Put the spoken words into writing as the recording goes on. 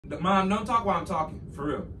Mom, don't talk while I'm talking. For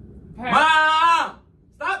real. Mom!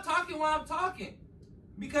 Stop talking while I'm talking.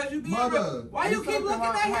 Because you being real. Why you keep looking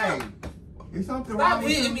at him? It's something Stop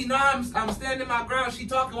hitting me. No, I'm standing my ground. She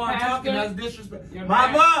talking while I'm talking. That's disrespect.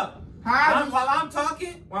 Mama! While I'm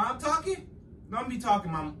talking, don't be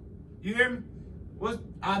talking, Mama. You hear me?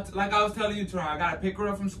 Like I was telling you, Teron, I gotta pick her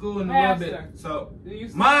up from school in a little bit. So,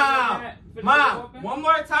 Mom, one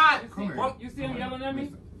more time. You see him yelling at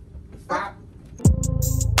me? Stop.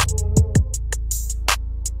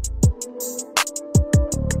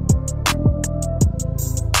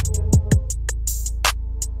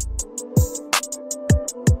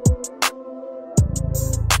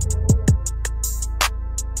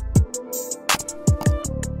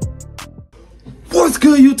 What's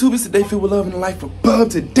good, YouTube? It's today filled with love and the life above.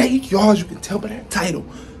 Today, y'all, as you can tell by that title,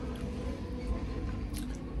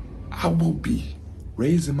 I will be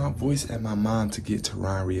raising my voice at my mom to get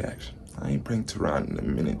Teron reaction. I ain't pranked Teron in a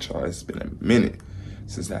minute, y'all. It's been a minute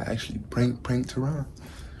since I actually pranked Teron.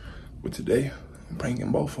 But today, I'm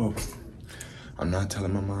pranking both of them. I'm not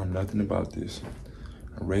telling my mom nothing about this.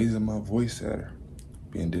 I'm raising my voice at her,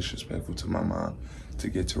 being disrespectful to my mom to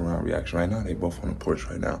get Teron reaction. Right now, they both on the porch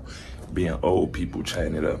right now, being old people,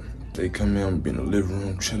 chatting it up. They come in, be in the living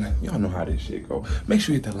room, chilling. Y'all know how this shit go. Make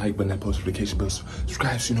sure you hit that like button, that post notification bell,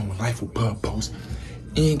 subscribe so you know when life will post.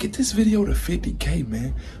 And get this video to 50K,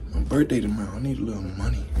 man. My birthday tomorrow, I need a little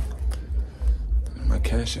money. And my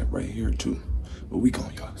Cash App right here too. But we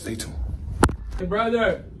gone, y'all. Stay tuned. Hey,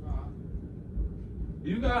 brother.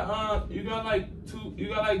 You got like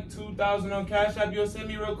 2,000 on Cash App. You'll send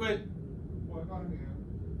me real quick.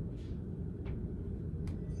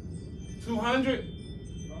 200.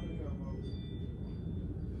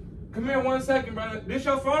 Come here 1 second, brother. This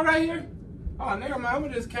your phone right here? Oh, nigga, man, I'm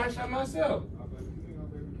gonna just Cash App myself.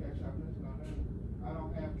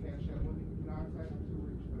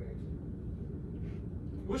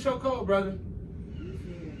 What's your code, brother?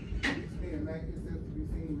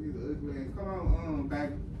 Come on,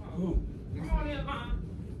 baby. Who? Come on in, Mom.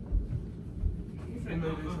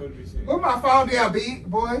 Put my phone down, big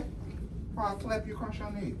boy. I'll slap you across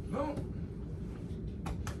your neck. No.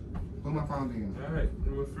 Put my phone down. All right,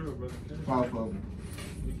 real real, brother. Pause for me.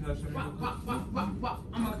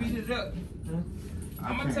 I'm gonna beat it up.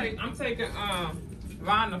 I'm taking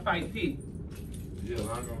Lon to fight P. Yeah, I'm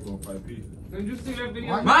gonna go fight P. Did you see that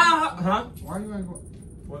video? Why you ain't going?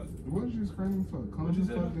 What? What did you screaming for? What'd you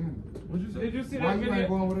say? What'd you say? Did you see why that video? Why you ain't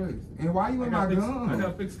going with us? And why you in my gun? I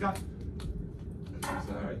gotta fix Scott.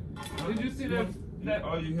 Sorry. Did you see that?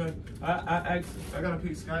 Oh, you heard? I gotta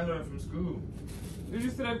pick Skylar up from school. Did you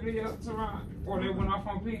see that video, Teron? Or they went off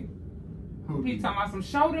on P? Who? P talking about some,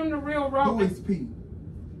 show them the real road. Who is P?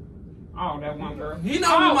 Oh, that one girl. He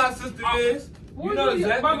know who my sister is. You know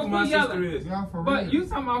exactly who my sister is. Yeah, for real. But you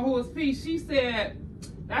talking about who is P? She said,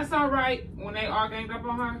 that's all right when they all ganged up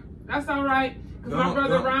on her. That's all right. Because my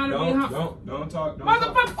brother Ron will be home. Don't talk.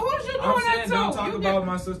 Motherfucker, who's you doing that to? Don't talk about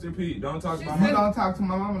my sister P. Don't talk about my mama. Don't talk to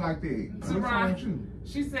my mama like that. What's wrong with you?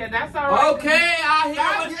 She said, that's all right. Okay, I hear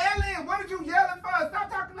Stop yelling. What did you yelling for? Stop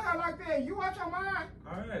talking to her like that. You watch your mind.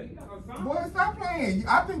 All right. Boy, stop playing.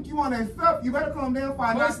 I think you on that stuff. You better calm down for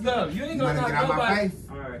I What stuff? You ain't gonna get out my face.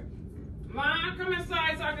 All right. Mom, come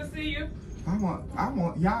inside so I can see you. I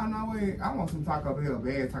want, y'all know it. I want some Taco Bell,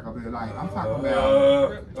 bad Taco Bell. Like, I'm talking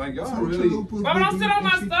about. Like, y'all really. Mama, don't sit on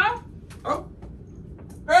my stuff. Oh.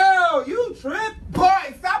 Hell, you trip.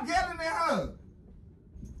 Boy, stop yelling at her.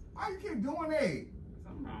 Why you keep doing that?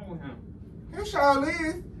 Something wrong with him. He sure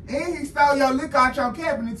is. And he stole your liquor out your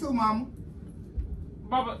cabinet too, mama.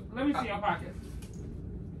 Bubba, let me see your pockets.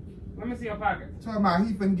 Let me see your pockets. Talking about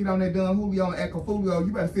he finna get on that dumb Julio and Echo Fulio.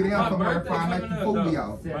 You better sit down somewhere and find make you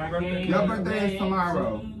Fulio. Your birthday is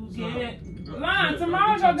tomorrow. Lon,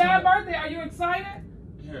 tomorrow's your dad's birthday. Are you excited?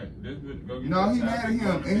 No, he mad at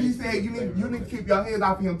him. And he said you need to keep your hands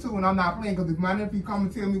off of him too. And I'm not playing because if my nephew come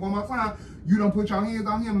and tell me one more time, you don't put your hands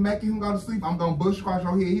on him and make him go to sleep, I'm going to bush across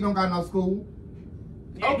your head. He don't got no school.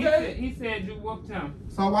 Yeah, okay. He said you whooped him.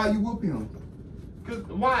 So why you whoop him?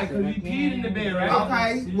 Why? Because he peed in the bed, right?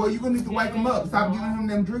 Okay, well, you're going to need to wake him up. Stop giving him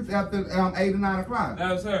them drinks after 8 or 9 o'clock.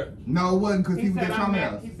 That was her. No, it wasn't because he was at your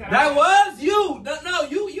house. That was you. No,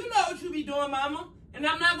 you know what you be doing, mama. And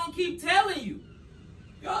I'm not going to keep telling you.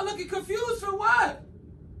 Y'all looking confused for what?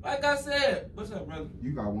 Like I said. What's up, brother?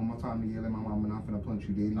 You got one more time to yell at my mama and I'm finna punch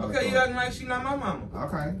you, daddy. Okay, you acting like she not my mama.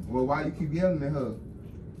 Okay, well, why you keep yelling at her?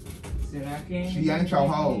 She ain't your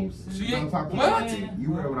hoe. She ain't. Talk to What?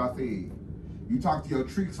 You heard what I said. You talk to your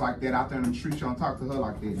tricks like that out there in the streets. You don't talk to her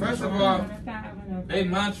like that. First of all, they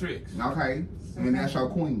my tricks. Okay, and that's your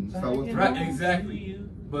queen. So what's right? Exactly.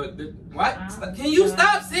 But what? Can you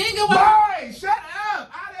stop saying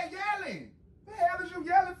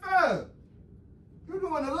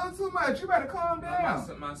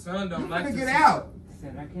finna get out.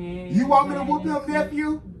 Said I can't. You want me to whoop him,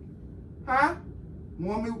 nephew? Huh?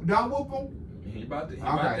 Want me? Don't whoop him. He about to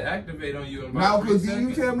activate on you in No, about 3 because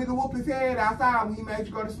seconds. you tell me to whoop his head outside when he made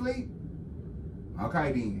you go to sleep.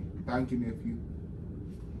 Okay then. Thank you, nephew.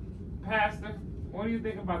 Pastor, what do you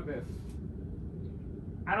think about this?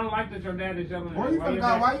 I don't like that your dad is yelling at Where you. you finna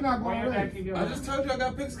go? Why you not going away? I just told you I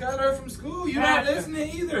got picked Skylar from school. You're not listening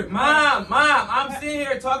either. Mom, I'm sitting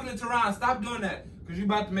here talking to Teron. Stop doing that, because you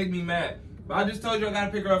about to make me mad. But I just told you I got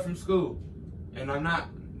to pick her up from school. And I'm not.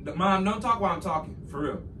 Mom, don't talk while I'm talking. For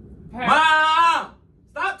real. Mom!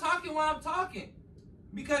 Stop talking while I'm talking.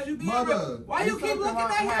 Because you being real. Why you keep looking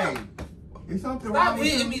at him? It's something Stop wrong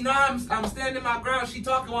hitting me. No, I'm standing my ground. She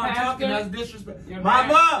talking while I'm talking. That's disrespectful.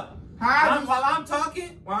 Mama! While I'm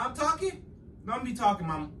talking, don't be talking,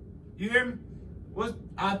 Mama. You hear me?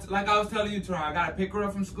 Like I was telling you, Teron, I gotta pick her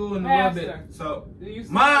up from school in a little bit. So,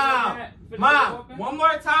 Mom, one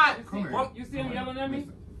more time. You see him yelling at me?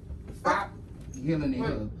 Stop yelling at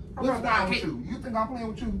her. What's wrong with you? You think I'm playing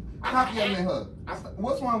with you? Stop yelling at her.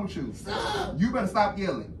 What's wrong with you? Stop. You better stop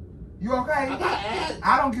yelling. You okay?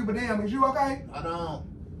 I don't give a damn. Is you okay? I don't.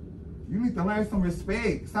 You need to learn some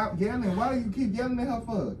respect. Stop yelling. Why do you keep yelling at her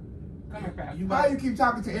for? Why you keep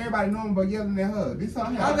talking to everybody knowing but yelling at her? This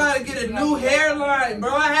something I gotta get a new hairline,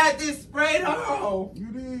 bro. I had this sprayed on. You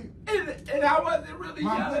did? And I wasn't really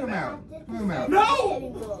Mom, yelling. put him out. Put him out.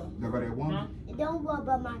 No! There go that woman. It don't work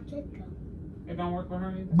about my chicken. It don't work for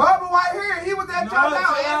her either? Bubba right here. He was at your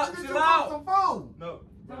house asking chill you out. for some food. No.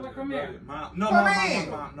 Come here. Mom, no,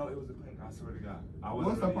 it was a prank. I swear to God. I wasn't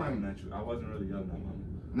What's really a prank? yelling at you. I wasn't really yelling at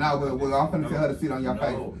Mama. No, well, I'm finna tell her to sit on your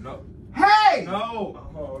face. No. Hey! No.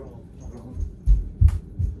 Hold on.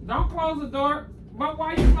 Don't close the door. But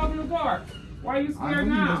why are you closing the door? Why are you scared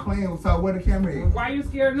now? I was playing, so where the camera is? Why are you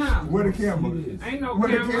scared now? Where the camera? Ain't no Where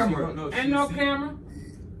camera. the camera? Ain't no camera.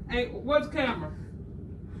 Ain't what's camera?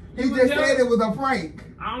 He just said it was a prank.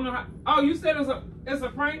 I don't know how. Oh, you said it's a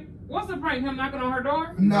prank? What's a prank? Him knocking on her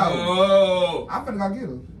door? No. I'm finna go get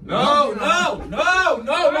her. No. Mama,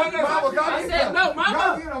 I said no, Mama.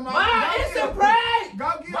 Go get her, Mama, it's a prank. Go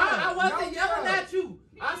get her. Mama, I wasn't yelling at you.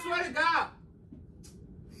 I swear to God.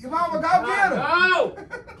 Mama, go get her. No.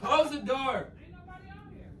 Close the door. Ain't nobody out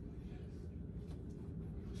here.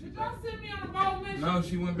 Did y'all send me on a bold mission? No,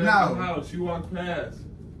 she went back to the house. She walked past.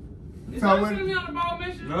 Did y'all send me on a bold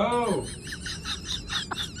mission? No.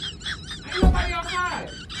 Ain't nobody outside.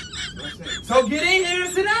 So get in here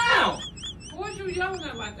and sit down. Who is you yelling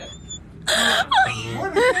at like that? Where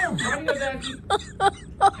the camera? Why do your dad keep...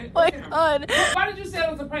 Oh my God. Why did you say it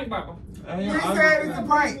was a prank, Papa? He said it's a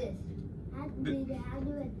prank.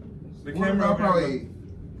 The camera right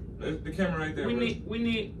there. The camera right there. We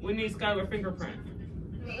need Skylar fingerprint.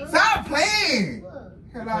 Stop playing.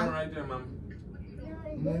 The camera right there, Mama.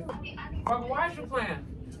 Papa, why is you playing?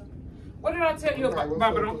 What did I tell you about,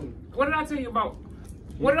 Papa? What did I tell you about?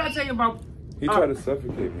 What did I tell you about? He tried to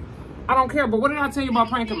suffocate me. I don't care, but what did I tell you about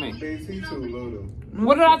pranking me? He too little.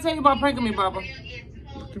 What did I tell you about pranking me, Papa?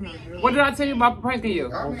 What did I tell you about pranking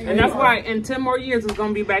you? And that's why in 10 more years it's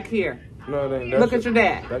gonna be back here. No, it ain't. Look at your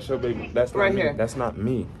dad. That's your baby. That's right not me. here. That's not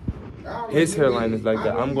me. His hairline is like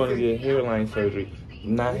that. I'm going to get hairline surgery.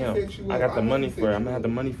 Not him. I got the money for it. I'm gonna have the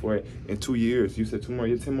money for it in 2 years. You said 2 more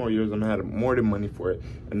years, 10 more years. I'm gonna have more than money for it.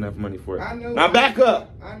 Enough money for it. Now back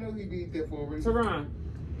up. I know he did that for a reason. Teron,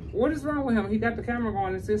 what is wrong with him? He got the camera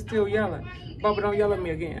going and still yelling. Bubba, don't yell at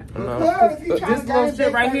me again. This little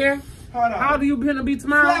shit right here. How old are you finna be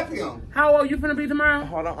tomorrow? Slap him. How old you finna be tomorrow?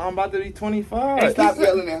 Hold on, I'm about to be 25. And stop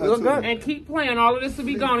yelling at her too. And keep playing. All of this will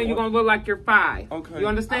be gone and you're gonna look like you're 5. Okay. You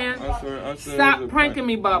understand? I swear Stop pranking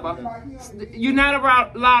me, Bubba. You're not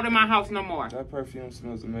allowed in my house no more. That perfume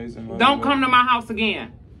smells amazing. Don't come to my house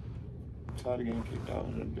again. I'm tired of getting kicked out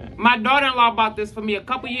in the bank. My daughter-in-law bought this for me a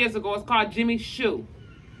couple years ago. It's called Jimmy's Shoe.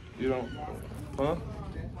 You don't, huh?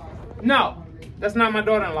 No, that's not my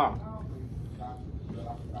daughter-in-law.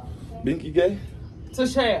 Binky gay?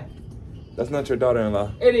 Tashaya. That's not your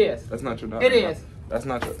daughter-in-law. It is. That's not your daughter-in-law. It is. That's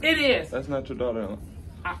not your. It is. That's not your daughter-in-law.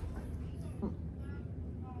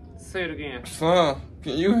 Say it again. Son,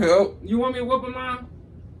 can you help? You want me to whoop him, Mom?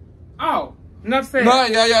 Oh, enough said. No,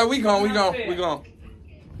 yeah, we gone.